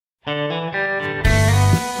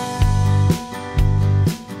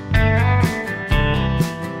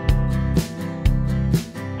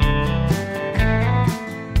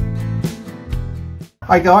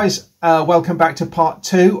Hi guys, welcome back to part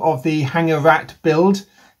 2 of the Hangar Rat build.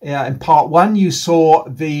 In part 1 you saw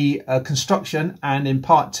the construction, and in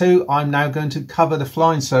part 2 I'm now going to cover the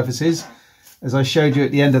flying surfaces as I showed you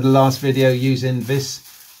at the end of the last video, using this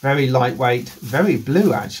very lightweight, very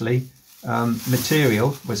blue actually, material.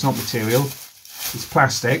 Well, it's not material, it's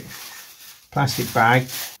plastic bag.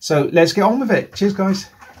 So let's get on with it. Cheers guys.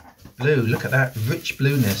 Blue, look at that rich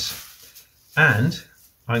blueness. And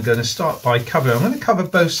I'm going to start by covering, I'm going to cover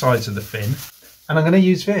both sides of the fin, and I'm going to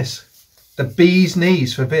use this, the bee's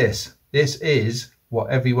knees for this. This is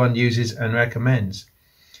what everyone uses and recommends.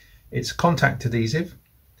 It's contact adhesive.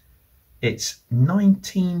 It's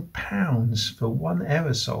 £19 for one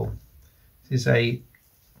aerosol. This is a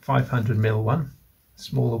 500ml one. A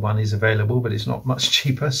smaller one is available, but it's not much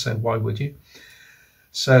cheaper, so why would you?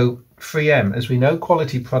 So 3M, as we know,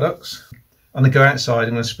 quality products. I'm going to go outside,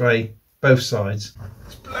 I'm going to spray both sides.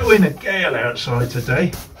 It's blowing a gale outside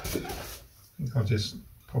today. I think I'll just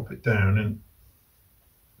pop it down and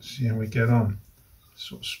see how we get on.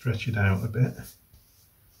 Sort of stretch it out a bit.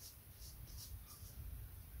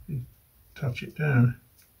 Touch it down.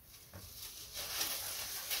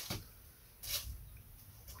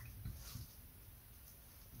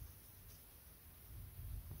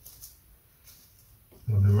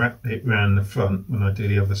 I'm going to wrap it round the front when I do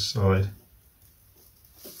the other side.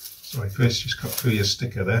 Sorry Chris, just cut through your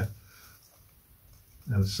sticker there.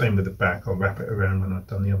 And the same with the back, I'll wrap it around when I've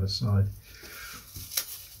done the other side.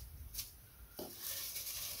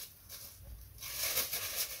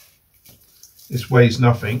 This weighs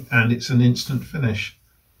nothing and it's an instant finish.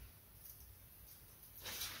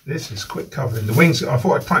 This is quick covering. The wings, I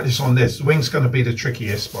thought I'd practice on this. The wing's going to be the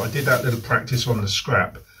trickiest, but I did that little practice on the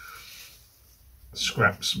scraps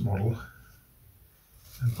model.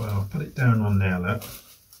 And I'll put it down on there, look.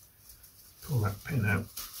 Pull that pin out.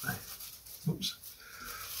 Oops.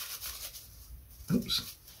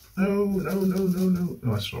 Oops. No. Oh,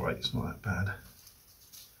 that's all right. It's not that bad.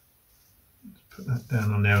 Let's put that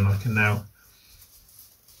down on there, and I can now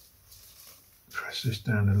press this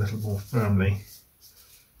down a little more firmly.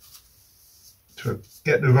 To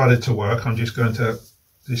get the rudder to work, I'm just going to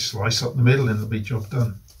just slice up the middle, and it'll be job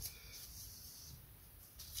done.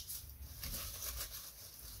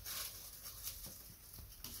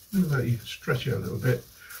 You can stretch it a little bit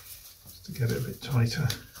just to get it a bit tighter.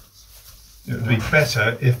 It would be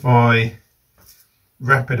better if I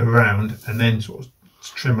wrap it around and then sort of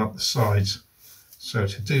trim up the sides. So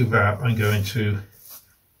to do that, I'm going to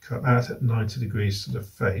cut that at 90 degrees to the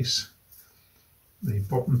face. The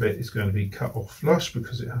bottom bit is going to be cut off flush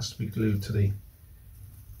because it has to be glued to the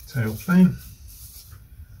tail plane.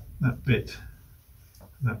 That bit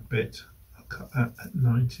and that bit, I'll cut that at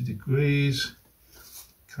 90 degrees.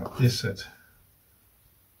 Cut this at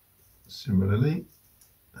similarly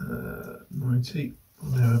 90 or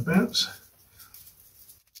thereabouts.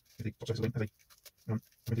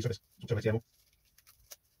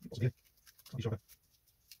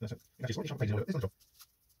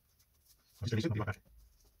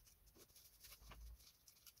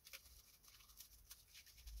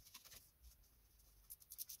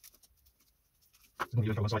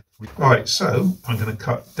 Right, so I'm going to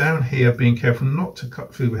cut down here, being careful not to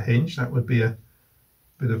cut through the hinge. That would be a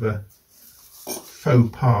bit of a faux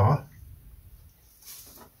pas.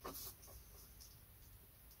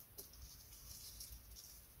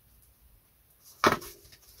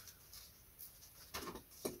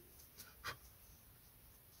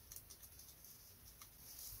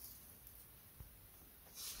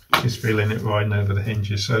 Just feeling it riding over the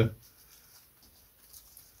hinges, so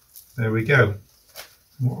there we go.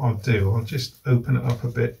 What I'll do, I'll just open it up a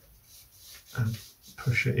bit and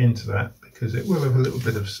push it into that, because it will have a little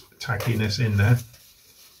bit of tackiness in there.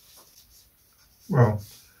 Well,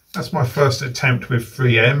 that's my first attempt with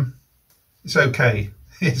 3M. It's okay,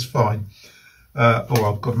 it's fine.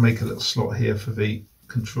 Oh, I've got to make a little slot here for the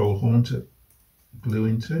control horn to glue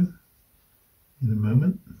into in a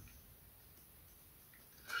moment.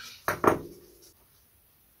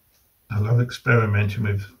 I love experimenting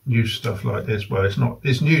with new stuff like this. Well,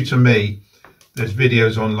 it's new to me. There's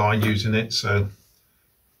videos online using it, so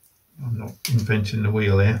I'm not inventing the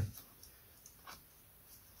wheel here.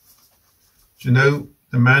 Do you know,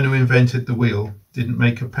 the man who invented the wheel didn't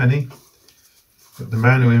make a penny, but the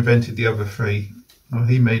man who invented the other three, well,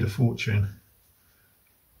 he made a fortune.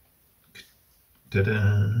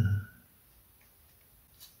 Ta-da!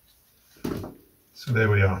 So there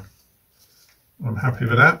we are. I'm happy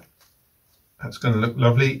with that. That's going to look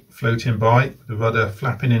lovely floating by, with the rudder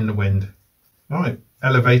flapping in the wind. Right,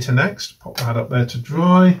 elevator next. Pop that up there to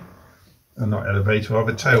dry. not elevator, of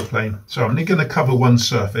a tailplane. So I'm only going to cover one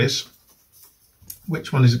surface.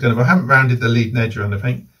 Which one is it going to be? I haven't rounded the leading edge or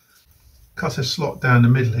anything. Cut a slot down the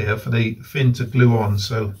middle here for the fin to glue on,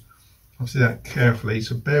 so I'll do that carefully.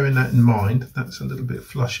 So bearing that in mind, that's a little bit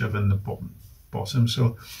flusher than the bottom,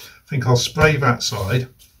 so I think I'll spray that side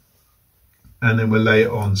and then we'll lay it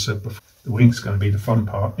on. So the wing's going to be the fun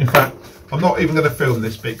part. In fact, I'm not even going to film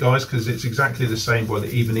this bit, guys, because it's exactly the same, well,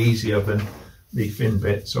 even easier than the fin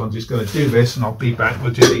bit. So I'm just going to do this and I'll be back.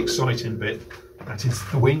 We'll do the exciting bit, that is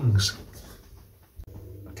the wings.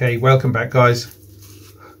 Okay, welcome back, guys.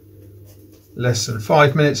 Less than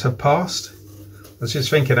 5 minutes have passed. I was just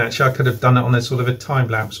thinking, actually, I could have done it on a sort of a time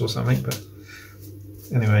lapse or something, but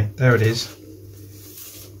anyway, there it is.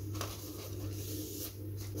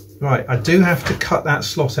 Right, I do have to cut that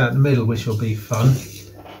slot out in the middle, which will be fun.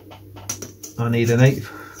 I need an eighth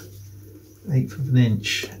of an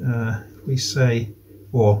inch. We say,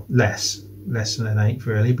 or less than an eighth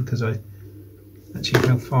really, because actually,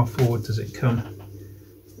 how far forward does it come?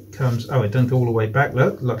 It comes, oh, it doesn't go all the way back.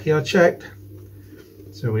 Look, lucky I checked.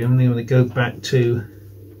 So we only want to go back to,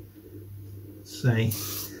 say,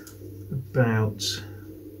 about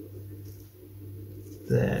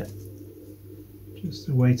there. Just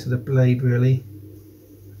the way to the blade, really.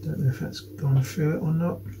 I don't know if that's gone through it or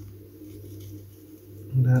not.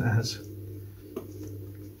 That has.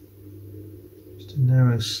 Just a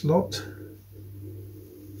narrow slot.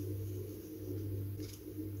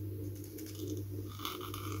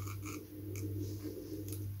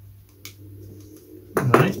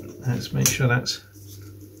 Right, let's make sure that's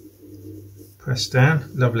pressed down.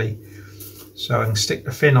 Lovely. So I can stick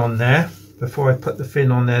the fin on there. Before I put the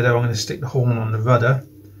fin on there though, I'm going to stick the horn on the rudder.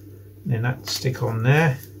 And then that stick on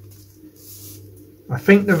there. I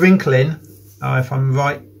think the wrinkling, if I'm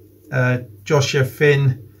right, Joshua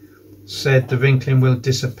Finn said the wrinkling will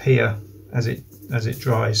disappear as it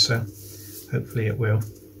dries, so hopefully it will.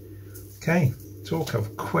 Okay, talk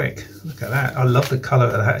of quick. Look at that. I love the colour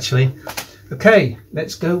of that actually. Okay,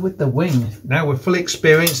 let's go with the wing. Now we're fully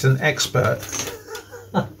experienced and expert.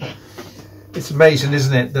 It's amazing,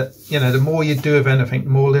 isn't it, that, you know, the more you do of anything, the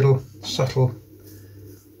more little subtle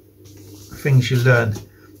things you learn.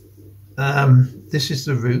 This is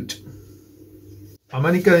the root. I'm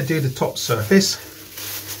only going to do the top surface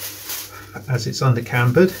as it's under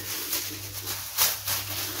cambered.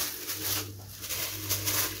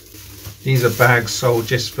 These are bags sold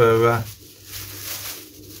just for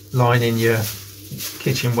lining your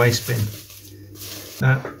kitchen waste bin.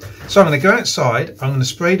 Now, so I'm going to go outside, I'm going to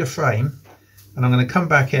spray the frame, and I'm going to come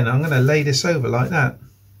back in. I'm going to lay this over like that.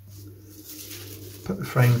 Put the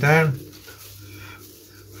frame down.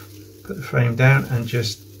 Put the frame down and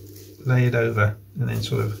just lay it over, and then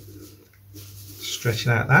sort of stretch it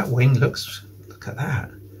out. That wing looks, look at that.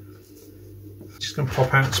 Just going to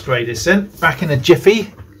pop out and spray this in. Back in a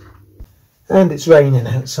jiffy. And it's raining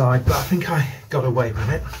outside, but I think I got away with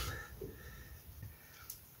it.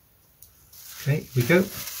 Okay, here we go.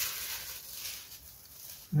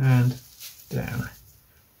 And down.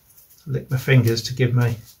 Lick my fingers to give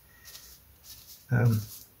me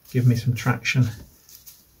some traction.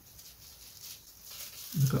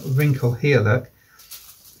 I've got a wrinkle here, look,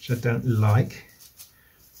 which I don't like.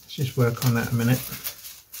 Let's just work on that a minute.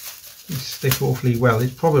 These stick awfully well.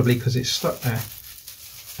 It's probably because it's stuck there.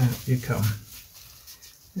 Out you come.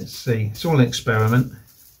 Let's see. It's all an experiment.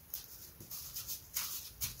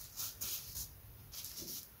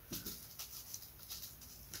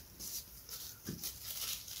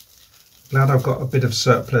 Glad I've got a bit of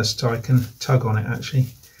surplus so I can tug on it actually.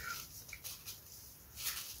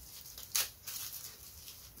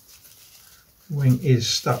 The wing is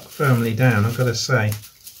stuck firmly down, I've got to say.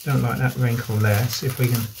 Don't like that wrinkle there. See if we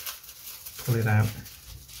can pull it out.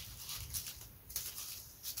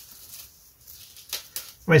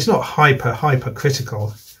 I mean, it's not hyper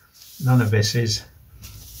critical. None of this is.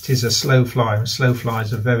 It is a slow flyer. Slow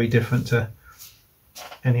flyers are very different to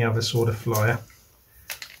any other sort of flyer.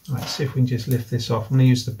 Right, see if we can just lift this off. I'm going to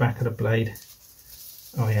use the back of the blade.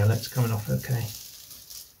 Oh yeah, that's coming off okay.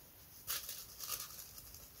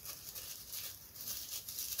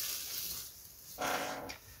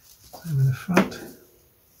 Over the front.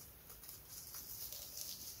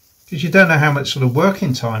 Because you don't know how much sort of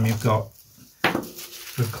working time you've got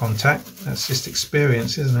with contact. That's just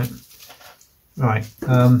experience, isn't it? Right,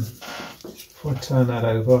 before I turn that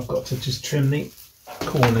over, I've got to just trim the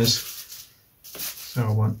corners. So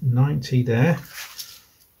I want 90 there,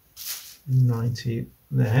 90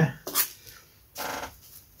 there. I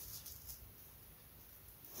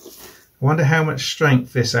wonder how much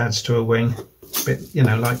strength this adds to a wing. But, you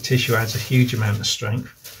know, like tissue adds a huge amount of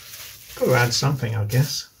strength. Or add something, I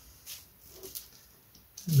guess.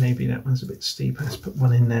 Maybe that one's a bit steep. Let's put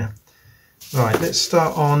one in there. Right, let's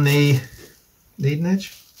start on the leading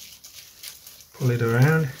edge. Pull it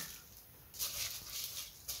around.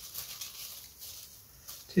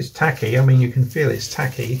 It is tacky. I mean, you can feel it's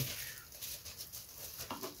tacky.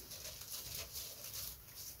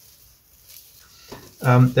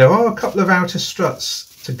 There are a couple of outer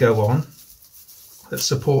struts to go on that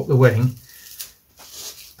support the wing.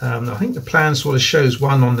 I think the plan sort of shows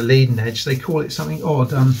one on the leading edge. They call it something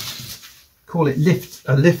odd. Call it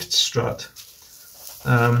a lift strut.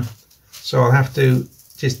 So I'll have to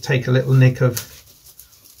just take a little nick of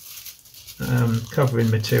covering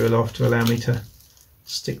material off to allow me to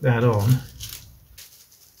stick that on.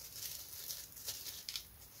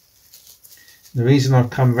 The reason I've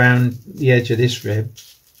come round the edge of this rib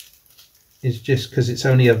is just because it's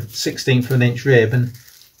only a 1/16 of an inch rib and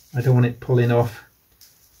I don't want it pulling off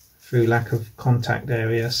through lack of contact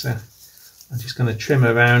area, so I'm just going to trim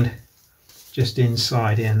around just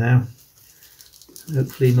inside here now.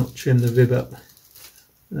 Hopefully not trim the rib up.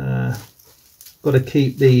 Got to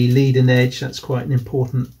keep the leading edge, that's quite an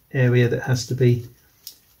important area that has to be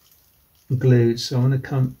glued, so I'm going to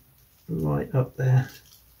come right up there.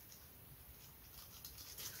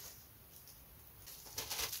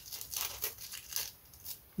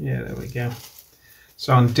 Yeah, there we go.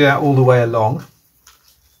 So I'm going to do that all the way along.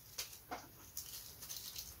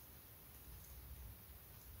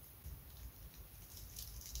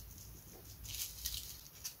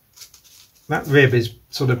 That rib is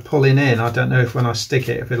sort of pulling in. I don't know if when I stick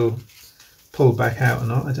it, if it'll pull back out or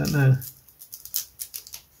not. I don't know.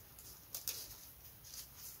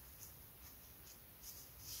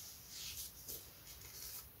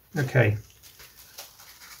 Okay.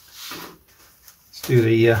 Let's do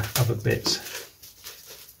the other bits.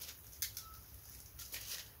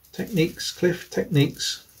 Techniques, Cliff,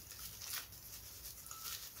 techniques.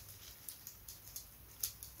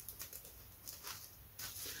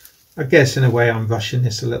 I guess in a way I'm rushing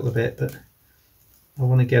this a little bit, but I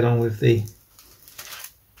want to get on with the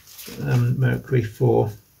Mercury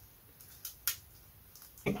 4.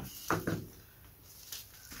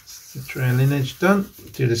 That's the trailing edge done.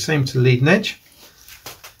 Do the same to the leading edge.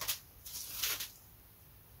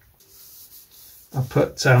 I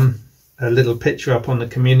put a little picture up on the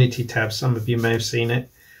community tab. Some of you may have seen it.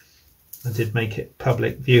 I did make it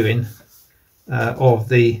public viewing of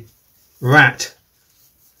the rat.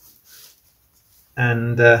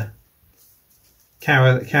 And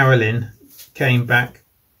Caroline came back,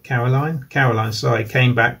 Caroline, sorry,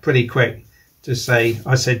 came back pretty quick to say,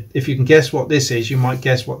 I said, if you can guess what this is, you might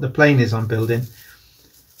guess what the plane is I'm building,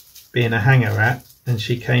 being a Hangar Rat. And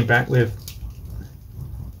she came back with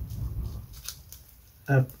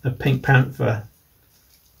a pink panther.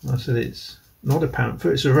 I said, it's not a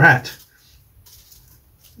panther, it's a rat.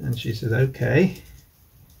 And she said, okay.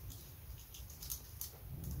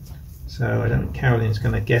 So I don't think Caroline's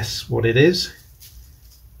going to guess what it is.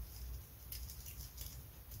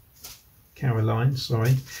 Caroline,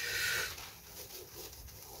 sorry.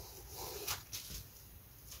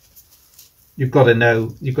 You've got to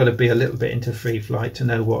know, you've got to be a little bit into free flight to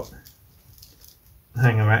know what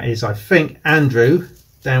Hangar Rat is. I think Andrew,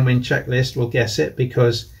 Downwind Checklist, will guess it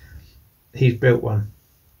because he's built one.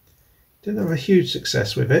 Didn't have a huge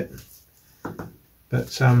success with it,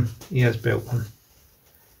 but he has built one.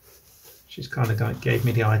 She's kind of gave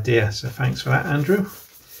me the idea, so thanks for that, Andrew.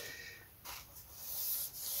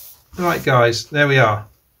 Right, guys, there we are.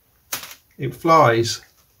 It flies,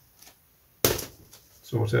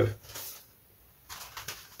 sort of.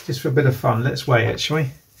 Just for a bit of fun, let's weigh it, shall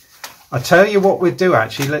we? I'll tell you what we'll do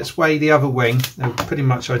actually, let's weigh the other wing. They're pretty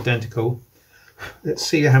much identical. Let's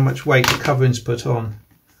see how much weight the covering's put on.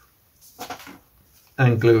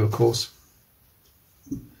 And glue, of course.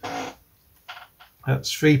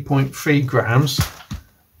 That's 3.3 grams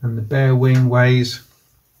and the bare wing weighs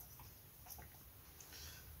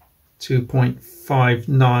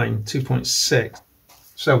 2.59, 2.6.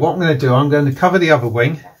 So what I'm going to do, I'm going to cover the other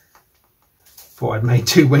wing. Thought I'd made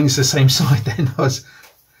two wings the same side then.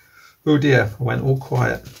 Oh dear, I went all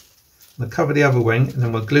quiet. I'm going to cover the other wing and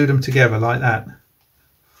then we'll glue them together like that.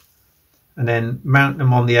 And then mount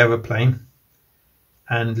them on the aeroplane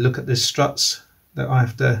and look at the struts that I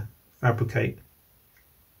have to fabricate.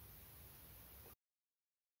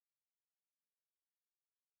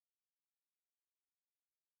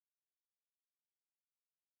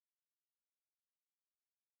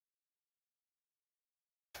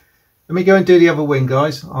 Let me go and do the other wing,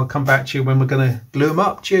 guys. I'll come back to you when we're going to glue them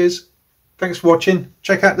up. Cheers. Thanks for watching.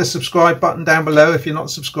 Check out the subscribe button down below if you're not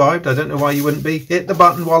subscribed. I don't know why you wouldn't be. Hit the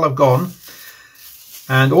button while I've gone.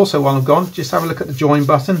 And also while I've gone, just have a look at the join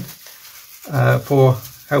button for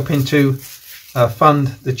helping to fund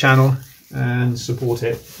the channel and support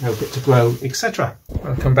it, help it to grow, etc.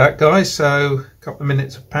 Welcome back, guys. So a couple of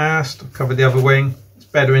minutes have passed. I've covered the other wing. It's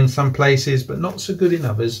better in some places, but not so good in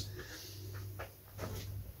others.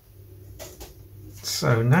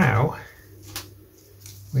 So now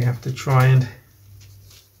we have to try and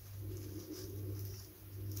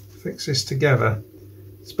fix this together.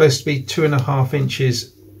 It's supposed to be 2.5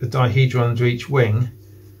 inches the dihedral under each wing,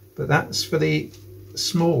 but that's for the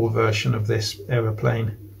small version of this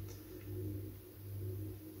aeroplane.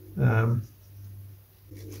 I'm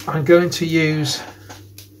going to use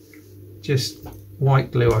just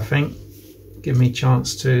white glue, I think. Give me a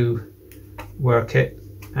chance to work it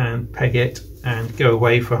and peg it and go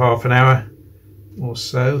away for half an hour or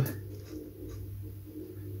so.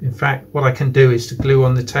 In fact, what I can do is to glue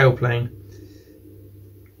on the tailplane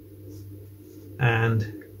and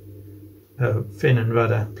fin and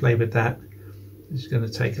rudder, play with that. It's going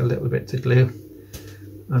to take a little bit to glue.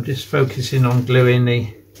 I'm just focusing on gluing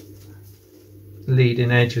the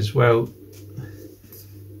leading edge as well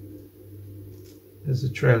as the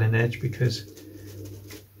trailing edge, because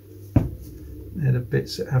they're the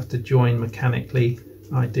bits that have to join mechanically,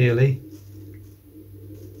 ideally.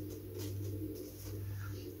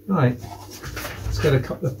 Right, let's get a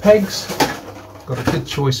couple of pegs. Got a good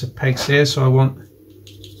choice of pegs here, so I want,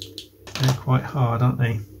 they're quite hard, aren't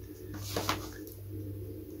they?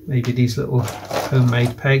 Maybe these little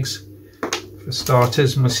homemade pegs for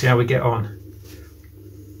starters, and we'll see how we get on.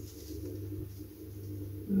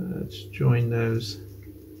 Let's join those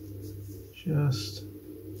just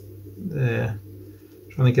there.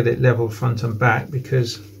 Trying to get it level front and back,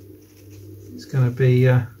 because it's going to be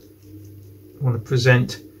I want to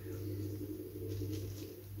present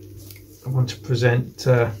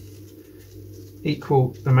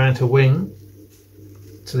equal amount of wing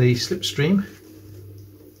to the slipstream.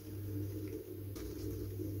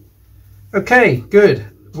 Okay, good.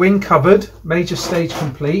 Wing covered, major stage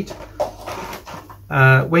complete.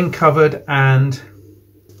 Wing covered and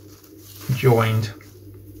joined.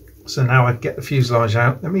 So now I get the fuselage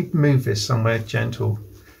out. Let me move this somewhere gentle.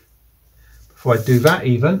 Before I do that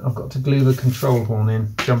even, I've got to glue the control horn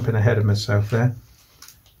in, jumping ahead of myself there.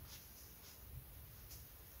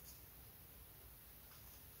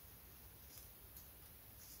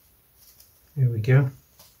 Here we go.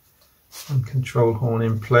 And control horn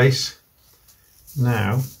in place.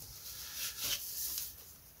 Now,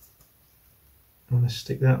 I'm going to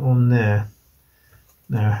stick that on there.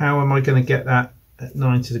 Now, how am I going to get that at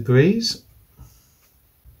 90 degrees?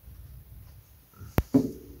 I'm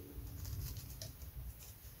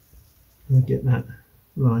going to get that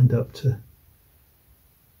lined up to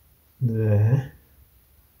there.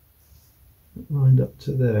 Lined up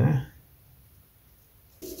to there.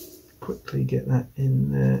 Quickly get that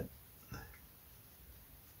in there.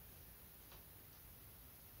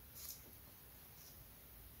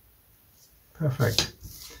 Perfect.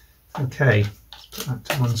 Okay, let's put that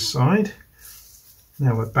to one side.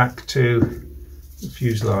 Now we're back to the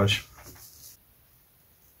fuselage.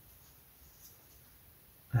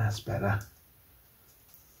 That's better.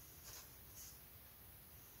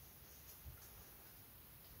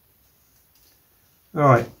 All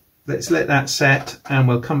right, let's let that set and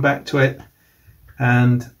we'll come back to it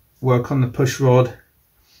and work on the push rod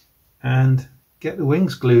and get the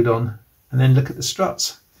wings glued on, and then look at the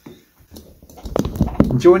struts.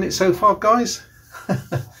 Enjoying it so far, guys?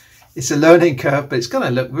 It's a learning curve, but it's going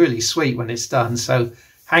to look really sweet when it's done. So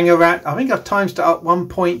Hangar Rat, I think I've timed it up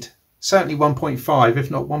certainly 1.5,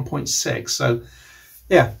 if not 1.6. So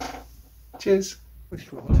yeah, cheers.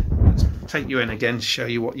 Let's take you in again to show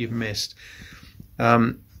you what you've missed.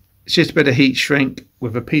 It's just a bit of heat shrink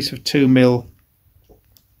with a piece of 2mm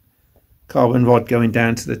carbon rod going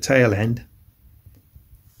down to the tail end.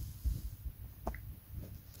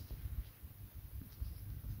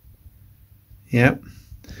 Yep.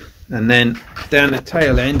 And then down the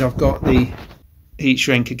tail end I've got the heat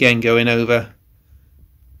shrink again going over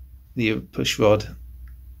the push rod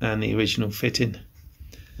and the original fitting.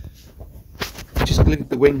 Just glued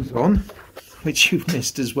the wings on, which you've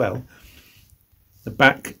missed as well. The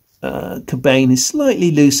back cabane is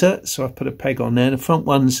slightly looser, so I've put a peg on there. The front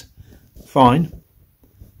one's fine,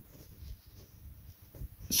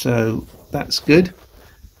 so that's good.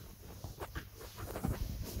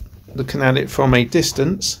 Looking at it from a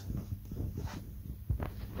distance,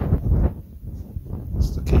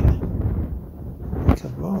 it's looking like a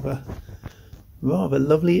rather Rather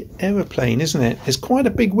lovely aeroplane, isn't it? There's quite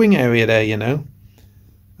a big wing area there, you know.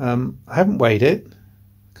 I haven't weighed it.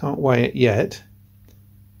 Can't weigh it yet.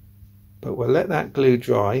 But we'll let that glue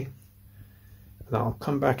dry. And I'll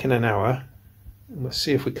come back in an hour. And we'll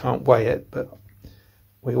see if we can't weigh it. But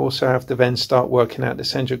we also have to then start working out the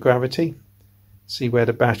centre of gravity. See where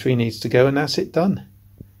the battery needs to go. And that's it done.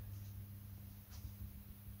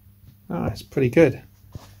 Ah, it's pretty good.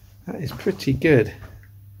 That is pretty good.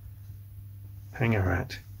 Hangar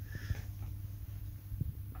Rat.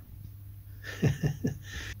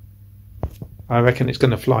 I reckon it's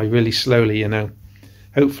going to fly really slowly, you know.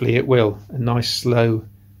 Hopefully it will. A nice, slow,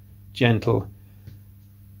 gentle.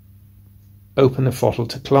 Open the throttle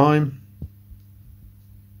to climb.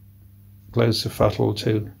 Close the throttle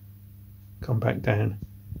to come back down.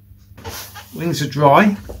 Wings are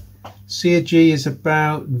dry. CG is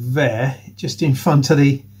about there, just in front of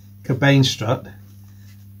the cabane strut.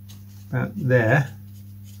 About there.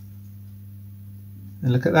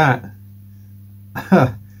 And look at that.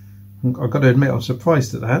 I've got to admit I'm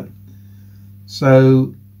surprised at that.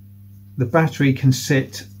 So the battery can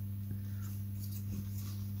sit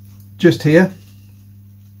just here.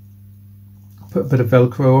 Put a bit of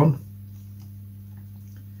Velcro on.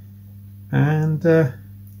 And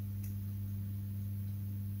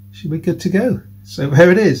should be good to go. So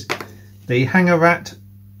here it is. The Hangar Rat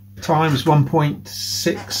times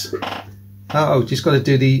 1.6. Oh, just got to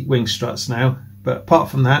do the wing struts now. But apart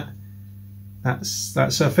from that, that's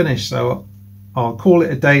a finish. So I'll call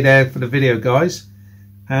it a day there for the video, guys.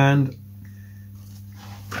 And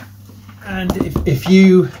if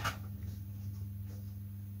you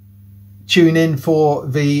tune in for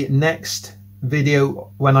the next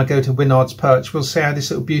video when I go to Winard's Perch, we'll see how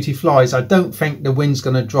this little beauty flies. I don't think the wind's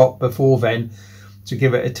going to drop before then to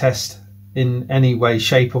give it a test in any way,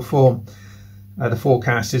 shape or form. The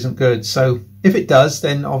forecast isn't good, so if it does,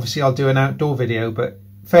 then obviously I'll do an outdoor video, but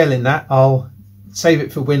failing that, I'll save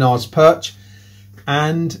it for Winard's Perch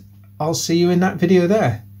and I'll see you in that video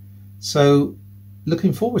there. So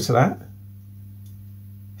looking forward to that.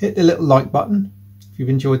 Hit the little like button if you've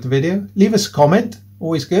enjoyed the video. Leave us a comment,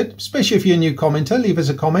 always good, especially if you're a new commenter. Leave us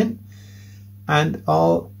a comment and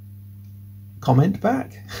I'll comment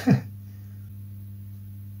back.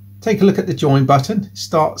 Take a look at the join button. It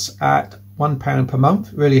starts at £1 per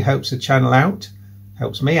month. Really helps the channel out,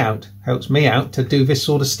 helps me out to do this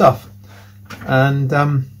sort of stuff, and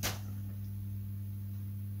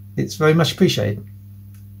it's very much appreciated.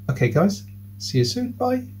 Okay guys, see you soon,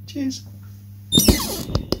 bye, cheers.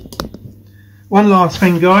 One last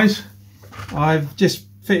thing guys, I've just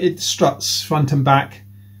fitted the struts front and back,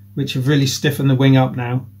 which have really stiffened the wing up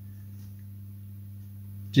now.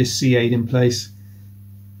 Just CA'd in place.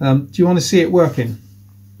 Do you want to see it working?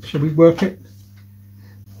 Shall we work it?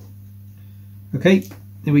 Okay,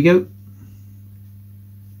 here we go.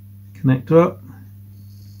 Connector up,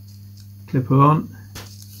 clipper on,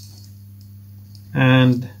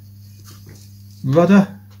 and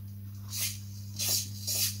rudder.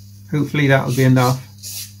 Hopefully that'll be enough.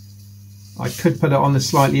 I could put it on the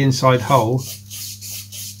slightly inside hole.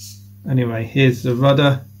 Anyway, here's the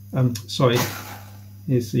rudder. Sorry,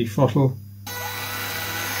 here's the throttle.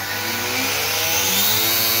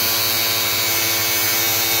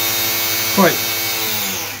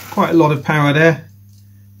 Quite a lot of power there.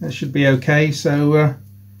 That should be okay. So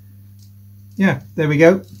yeah, there we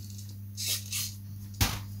go.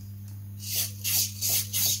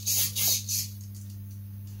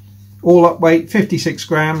 All up weight 56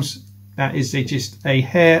 grams. That is just a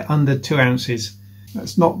hair under 2 ounces.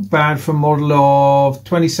 That's not bad for a model of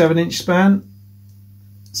 27-inch span,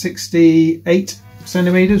 68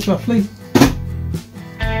 centimeters roughly.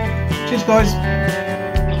 Cheers guys.